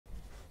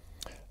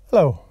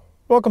Hello,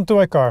 welcome to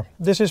my car.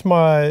 This is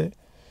my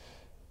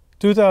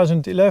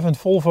 2011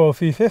 Volvo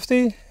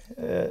V50.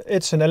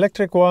 It's an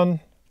electric one.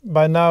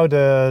 By now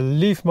the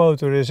Leaf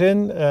motor is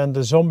in and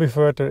the zombie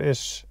inverter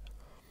is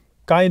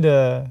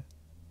kinda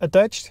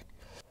attached.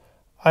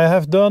 I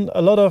have done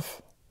a lot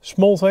of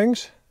small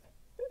things.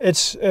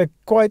 It's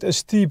quite a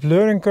steep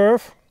learning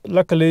curve.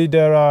 Luckily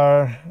there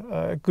are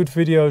good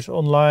videos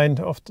online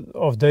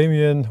of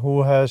Damien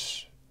who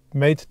has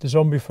made the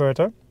zombie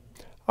inverter.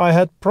 I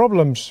had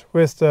problems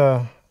with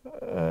the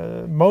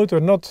motor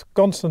not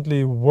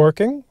constantly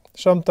working.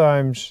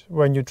 Sometimes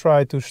when you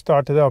try to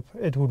start it up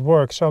it would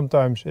work,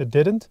 sometimes it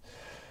didn't.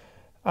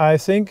 I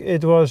think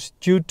it was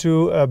due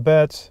to a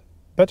bad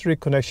battery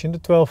connection. The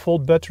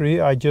 12-volt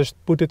battery, I just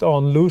put it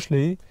on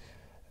loosely,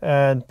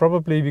 and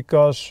probably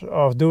because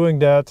of doing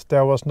that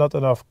there was not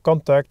enough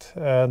contact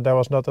and there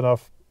was not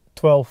enough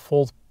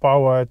 12-volt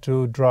power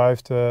to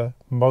drive the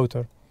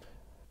motor.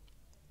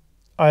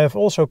 I have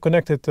also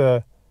connected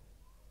the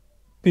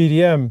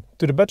PDM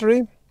to the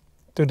battery,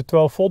 to the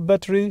 12-volt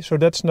battery, so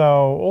that's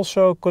now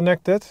also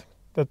connected.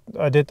 But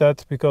I did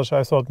that because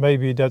I thought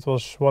maybe that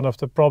was one of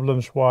the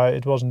problems why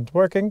it wasn't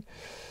working.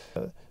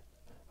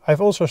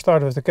 I've also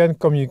started with the CAN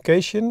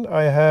communication.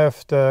 I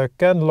have the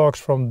CAN logs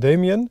from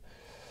Damien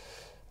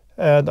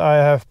and I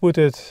have put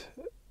it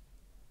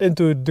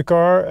into the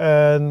car,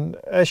 and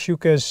as you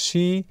can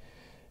see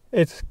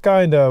it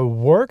kind of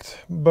worked,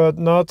 but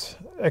not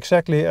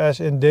exactly as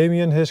in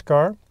Damien his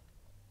car.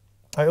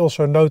 I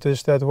also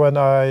noticed that when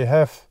I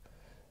have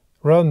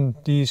run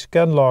these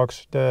CAN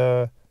logs,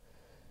 the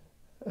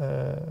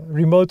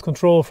remote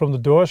control from the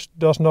doors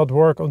does not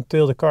work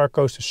until the car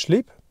goes to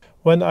sleep.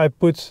 When I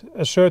put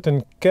a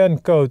certain CAN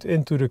code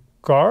into the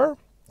car,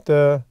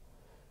 the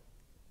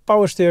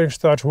power steering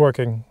starts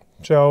working.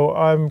 So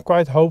I'm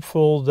quite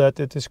hopeful that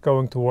it is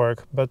going to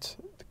work, but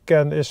the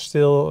CAN is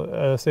still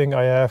a thing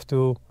I have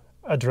to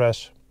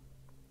address.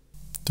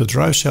 The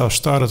drive shaft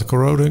started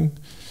corroding,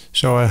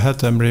 so I had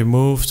them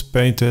removed,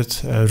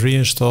 painted and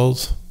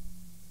reinstalled.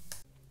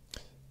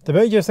 The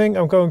major thing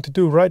I'm going to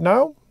do right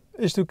now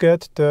is to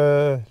get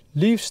the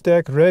Leaf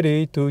stack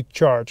ready to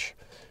charge.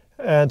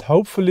 And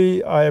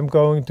hopefully I am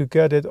going to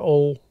get it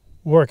all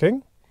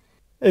working.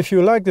 If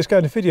you like this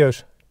kind of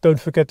videos, don't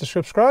forget to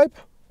subscribe.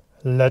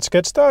 Let's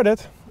get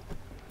started.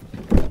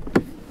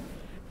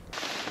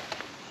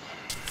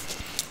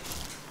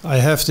 I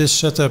have this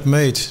setup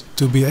made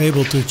to be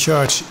able to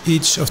charge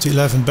each of the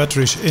 11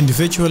 batteries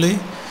individually.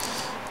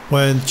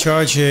 When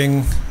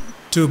charging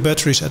two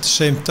batteries at the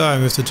same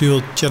time with a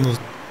dual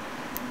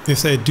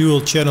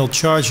channel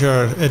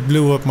charger, it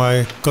blew up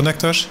my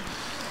connectors.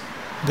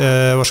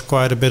 There was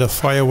quite a bit of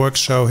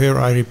fireworks, so here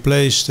I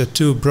replaced the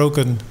two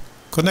broken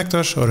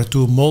connectors, or the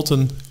two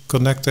molten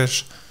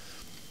connectors,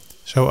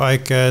 so I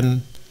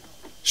can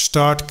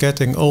start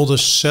getting all the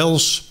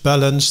cells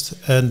balanced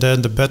and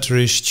then the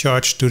batteries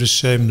charged to the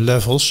same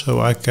level, so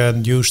I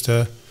can use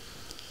the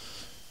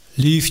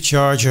Leaf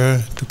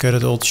charger to get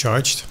it all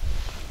charged.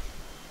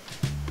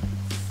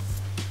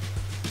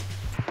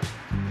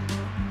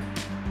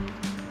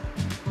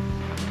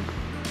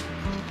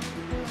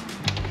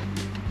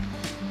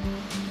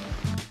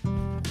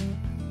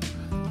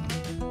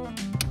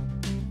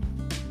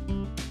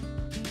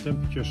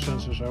 Temperature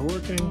sensors are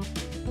working.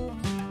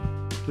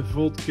 The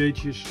volt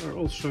gauges are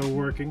also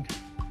working.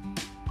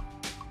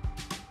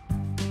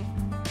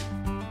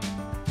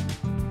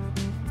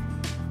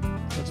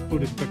 Let's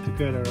put it back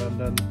together and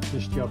then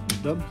this job is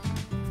done.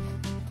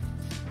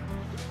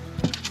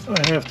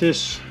 I have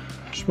this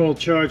small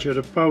charger,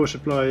 the power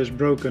supply is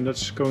broken,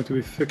 that's going to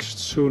be fixed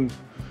soon,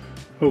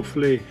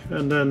 hopefully.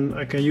 And then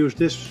I can use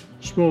this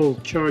small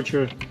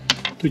charger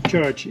to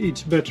charge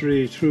each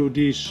battery through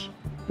these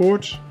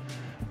ports.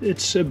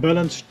 It's a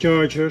balanced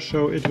charger,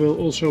 so it will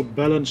also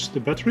balance the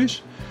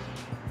batteries.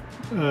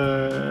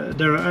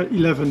 There are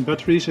 11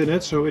 batteries in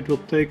it, so it will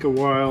take a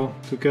while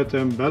to get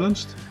them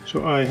balanced.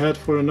 So I had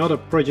for another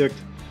project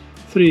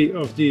 3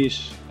 of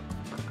these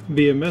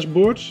BMS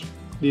boards.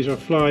 These are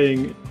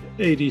flying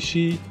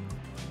ADC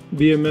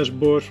BMS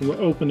boards from the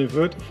Open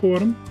Inverter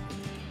Forum.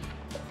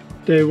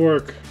 They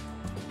work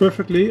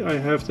perfectly. I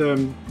have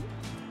them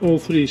all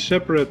 3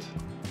 separate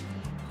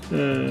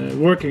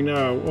working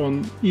now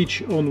on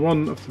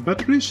one of the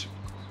batteries,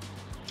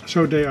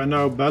 so they are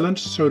now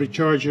balanced. So the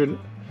charger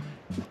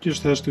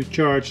just has to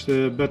charge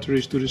the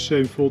batteries to the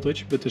same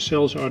voltage, but the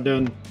cells are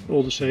then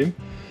all the same.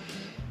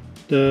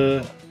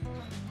 The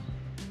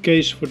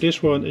case for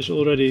this one is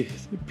already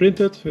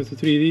printed with a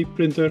 3D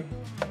printer.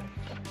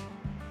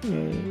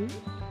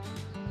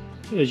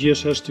 It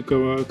just has to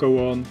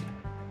go on.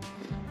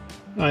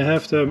 I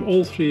have them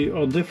all 3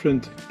 on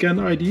different CAN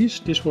IDs.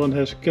 This one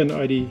has CAN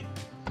ID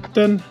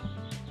 10,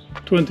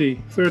 20,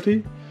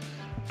 30,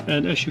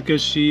 and as you can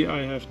see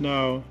I have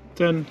now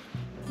 10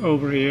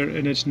 over here,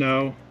 and it's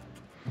now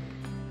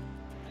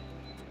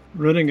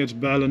running its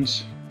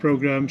balance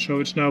program, so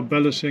it's now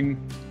balancing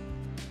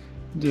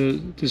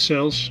the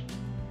cells.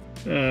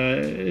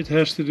 It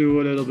has to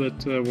do a little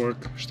bit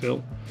work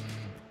still,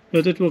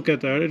 but it will get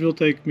there. It will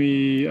take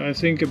me, I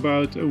think,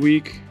 about a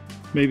week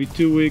maybe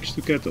 2 weeks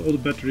to get all the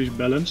batteries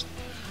balanced.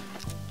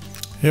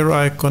 Here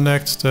I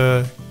connect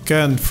the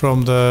CAN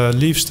from the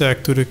Leaf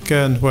stack to the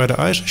CAN where the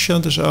ISO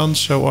shunt is on,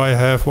 so I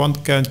have one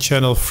CAN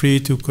channel free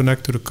to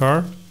connect to the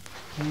car.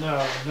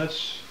 Now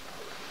let's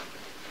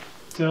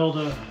tell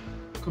the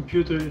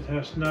computer it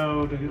has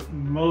now the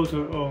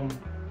motor on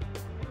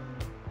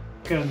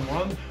CAN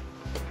 1.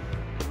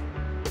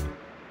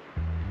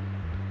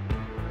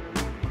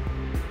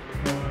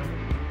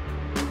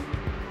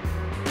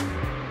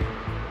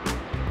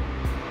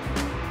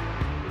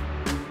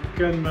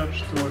 CAN map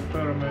stored,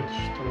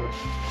 parameters stored.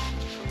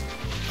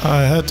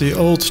 I had the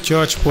old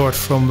charge port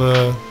from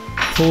the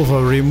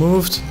Volvo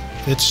removed.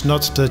 It's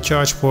not the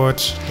charge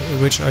port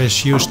which I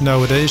use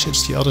nowadays,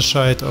 it's the other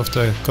side of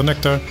the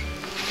connector.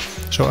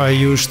 So I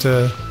used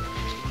the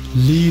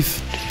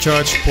Leaf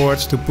charge port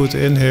to put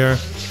in here.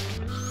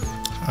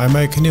 I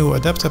make a new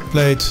adapter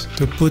plate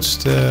to put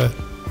the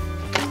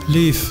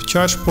Leaf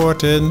charge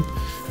port in.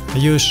 I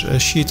use a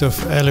sheet of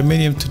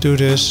aluminium to do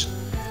this.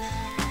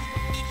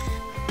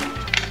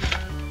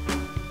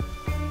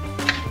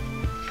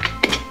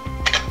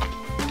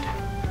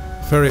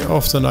 Very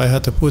often I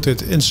had to put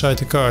it inside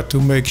the car to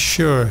make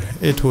sure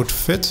it would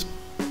fit.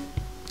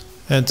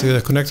 And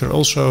the connector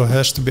also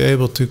has to be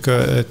able to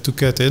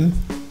get in.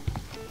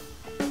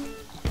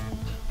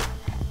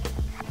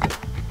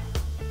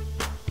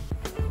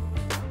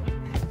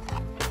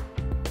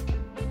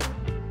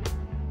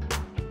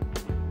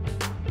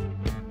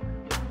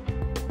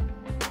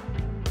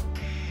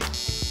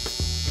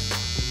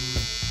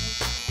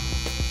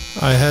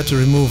 I had to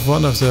remove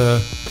one of the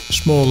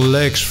small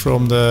legs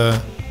from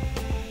the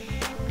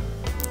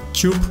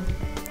tube.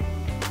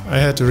 I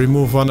had to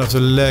remove one of the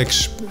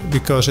legs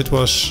because it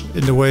was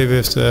in the way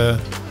with the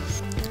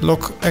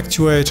lock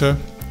actuator.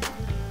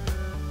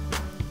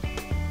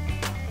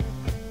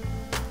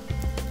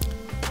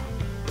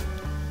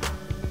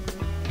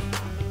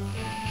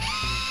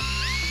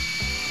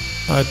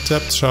 I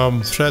tapped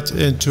some thread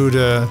into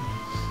the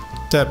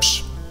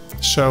tabs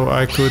so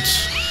I could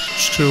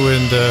screw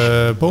in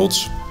the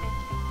bolts.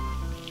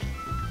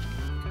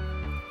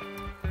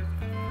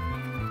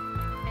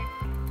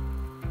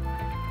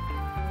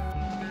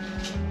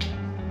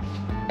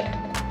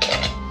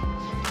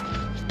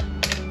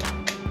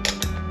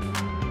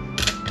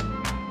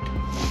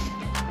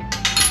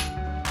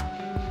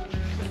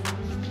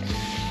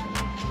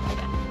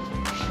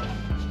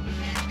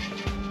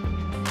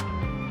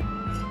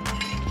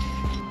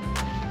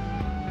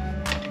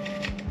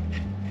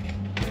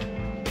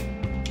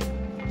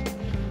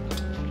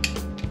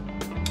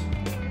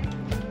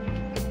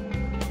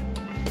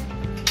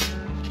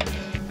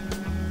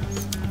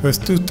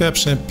 With two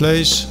tabs in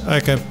place, I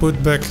can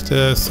put back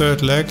the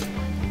third leg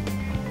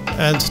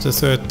and the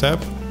third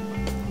tab.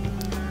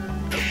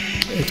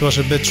 It was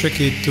a bit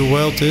tricky to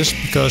weld this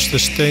because the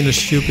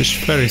stainless tube is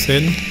very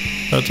thin,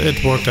 but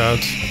it worked out.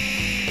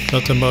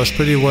 Not the most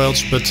pretty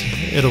welds, but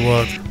it'll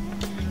work.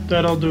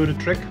 That'll do the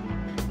trick.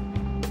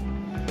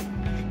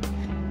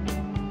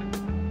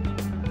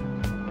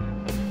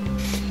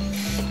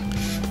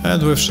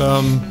 And with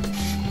some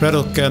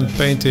rattle can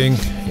painting,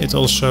 it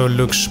also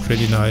looks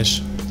pretty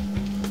nice.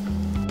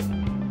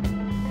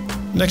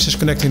 Next is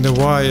connecting the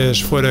wires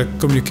for the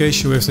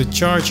communication with the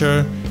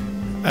charger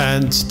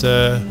and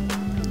the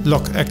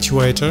lock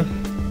actuator.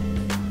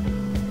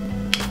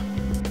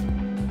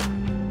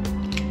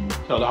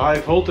 So the high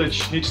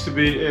voltage needs to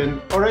be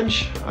in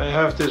orange. I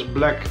have this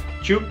black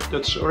tube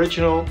that's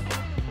original.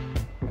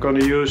 I'm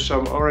gonna use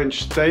some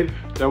orange tape.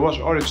 There was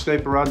orange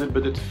tape around it,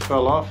 but it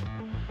fell off.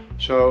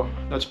 So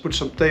let's put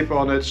some tape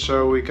on it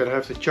so we can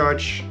have the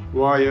charge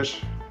wires,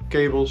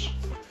 cables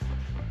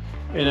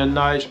in a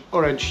nice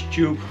orange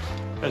tube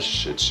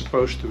as it's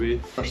supposed to be.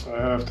 First I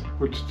have to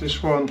put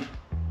this one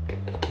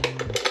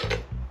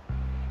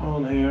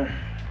on here.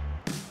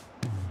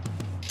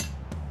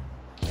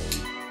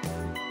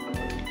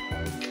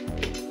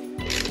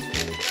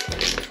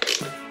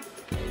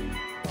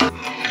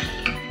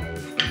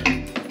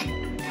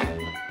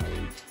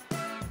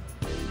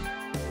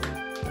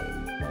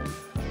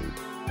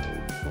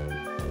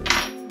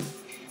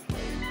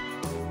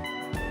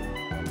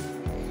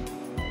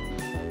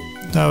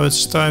 Now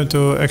it's time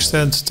to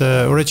extend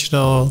the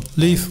original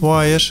Leaf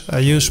wires. I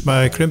use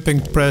my crimping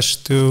press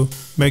to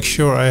make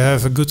sure I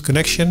have a good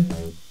connection.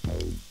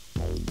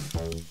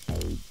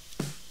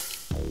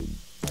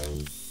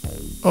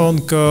 On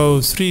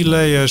go 3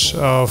 layers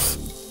of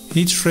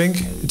heat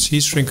shrink. It's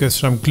heat shrink with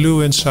some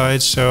glue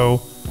inside,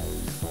 so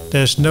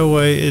there's no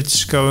way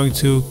it's going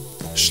to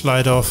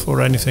slide off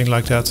or anything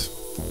like that.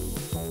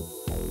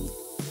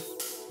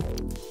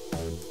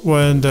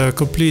 When the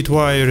complete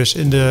wire is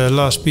in the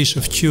last piece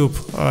of tube,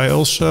 I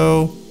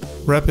also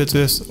wrap it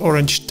with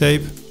orange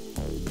tape.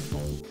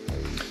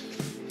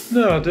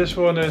 Now this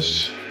one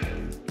is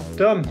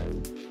done.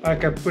 I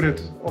can put it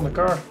on the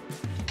car.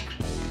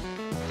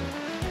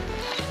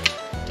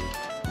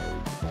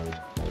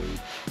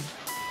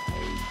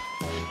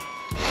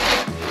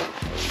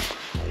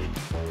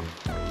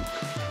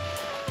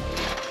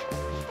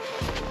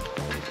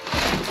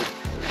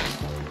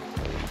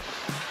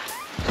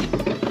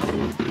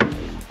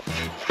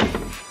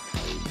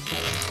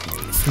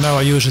 For now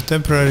I use a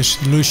temporary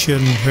solution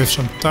with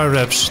some tie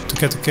wraps to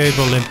get the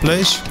cable in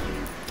place.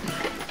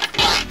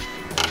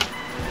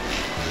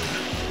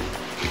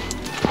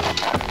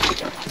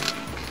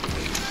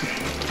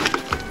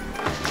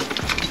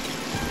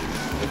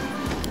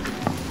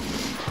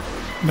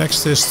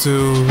 Next is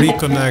to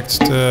reconnect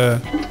the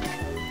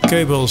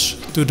cables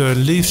to the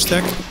leaf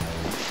stack.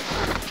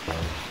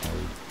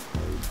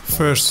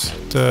 First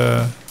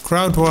the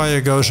ground wire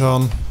goes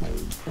on.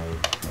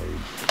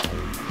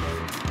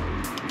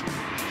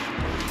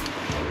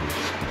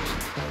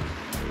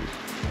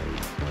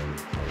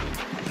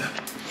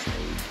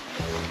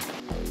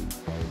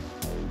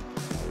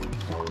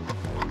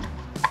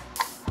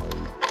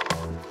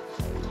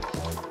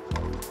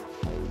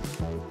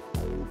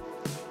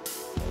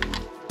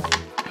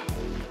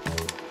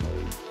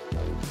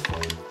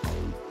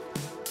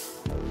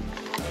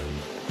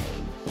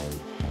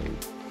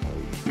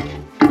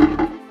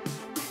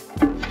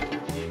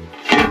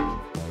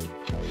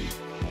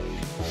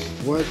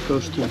 White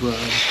goes to brown.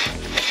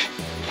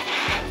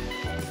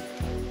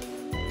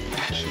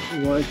 So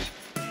white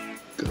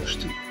goes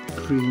to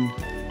green.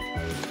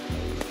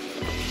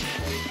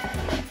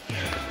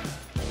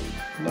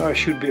 Now I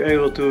should be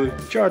able to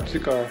charge the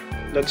car.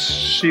 Let's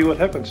see what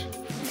happens.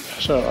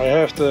 So I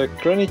have the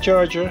granny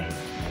charger.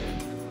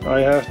 I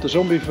have the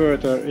zombie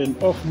inverter in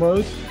off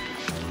mode.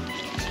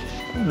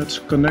 Let's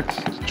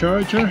connect the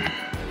charger.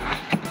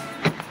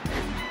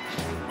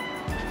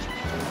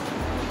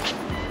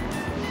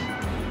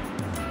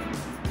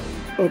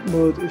 Up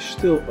mode is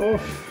still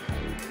off.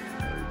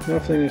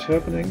 Nothing is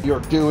happening.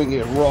 You're doing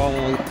it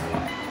wrong.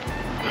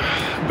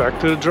 Back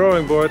to the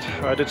drawing board.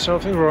 I did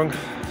something wrong.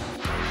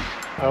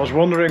 I was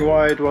wondering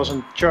why it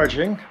wasn't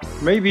charging.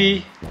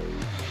 Maybe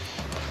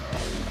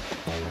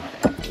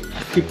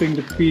keeping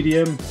the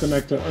PDM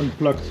connector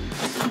unplugged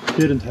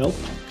didn't help.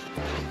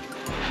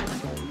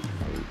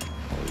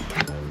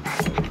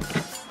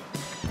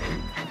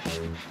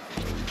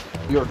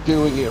 You're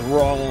doing it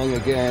wrong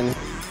again.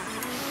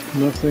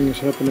 Nothing is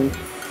happening.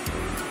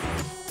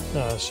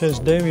 Since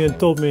Damien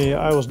told me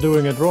I was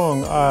doing it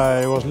wrong,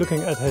 I was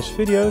looking at his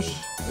videos.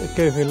 It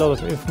gave me a lot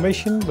of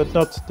information, but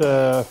not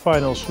the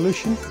final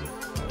solution.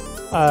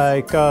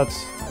 I got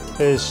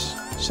his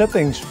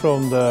settings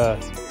from the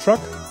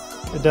truck.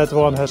 That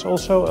one has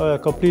also a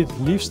complete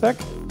leaf stack.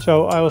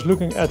 So I was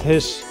looking at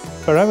his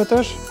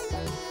parameters.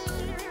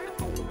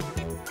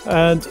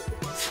 And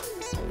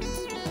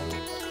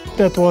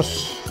that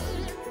was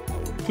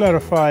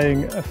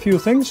clarifying a few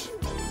things.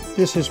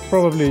 This is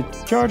probably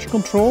charge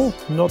control,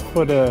 not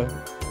for the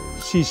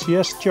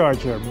CCS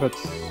charger, but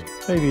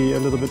maybe a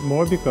little bit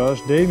more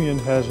because Damien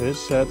has it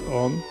set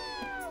on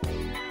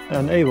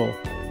enable.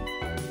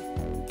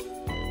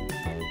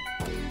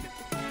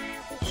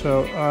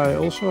 So I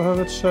also have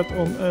it set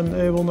on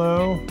enable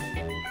now.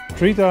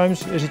 3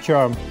 times is a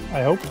charm,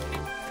 I hope.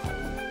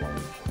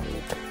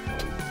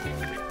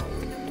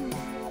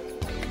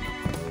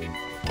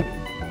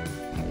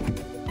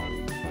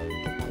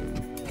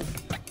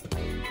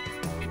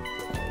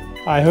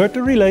 I heard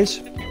the relays.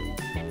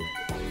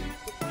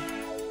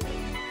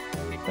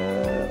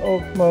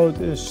 Off mode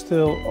is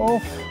still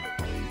off.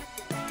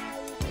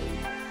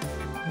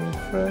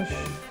 Refresh.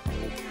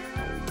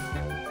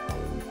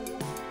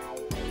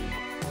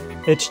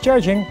 It's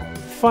charging.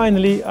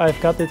 Finally,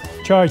 I've got it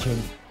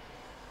charging.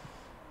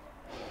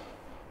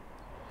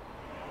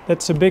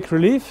 That's a big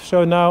relief.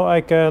 So now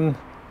I can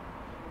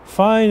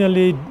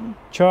finally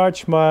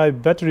charge my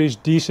batteries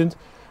decent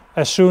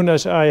as soon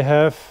as I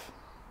have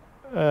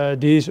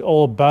these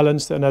all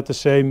balanced and at the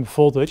same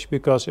voltage,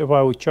 because if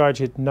I would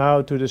charge it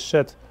now to the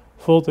set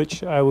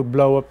voltage I would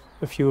blow up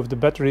a few of the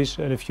batteries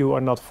and a few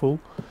are not full,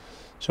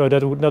 so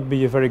that would not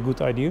be a very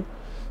good idea.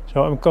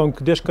 So I'm going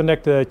to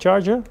disconnect the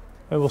charger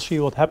and we'll see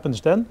what happens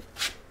then.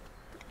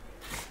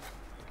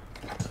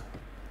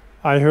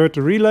 I heard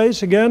the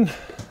relays again.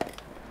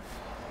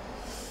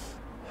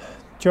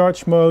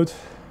 Charge mode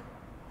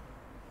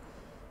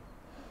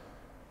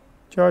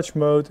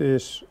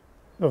is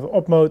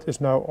up mode is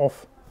now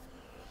off.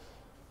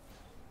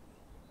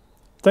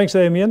 Thanks,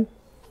 Damien.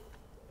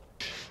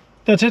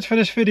 That's it for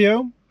this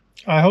video.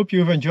 I hope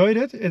you've enjoyed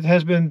it. It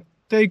has been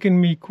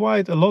taking me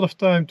quite a lot of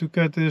time to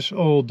get this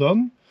all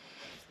done.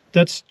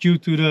 That's due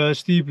to the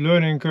steep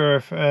learning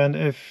curve, and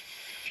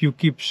if you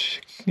keep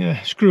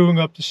screwing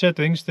up the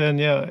settings, then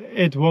yeah,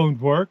 it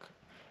won't work,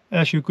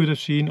 as you could have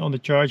seen on the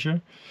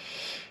charger.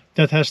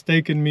 That has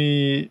taken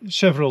me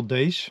several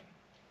days.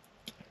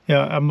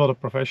 Yeah, I'm not a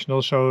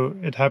professional, so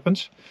it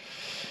happens.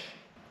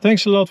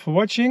 Thanks a lot for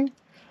watching.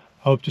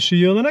 Hope to see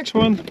you on the next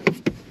one.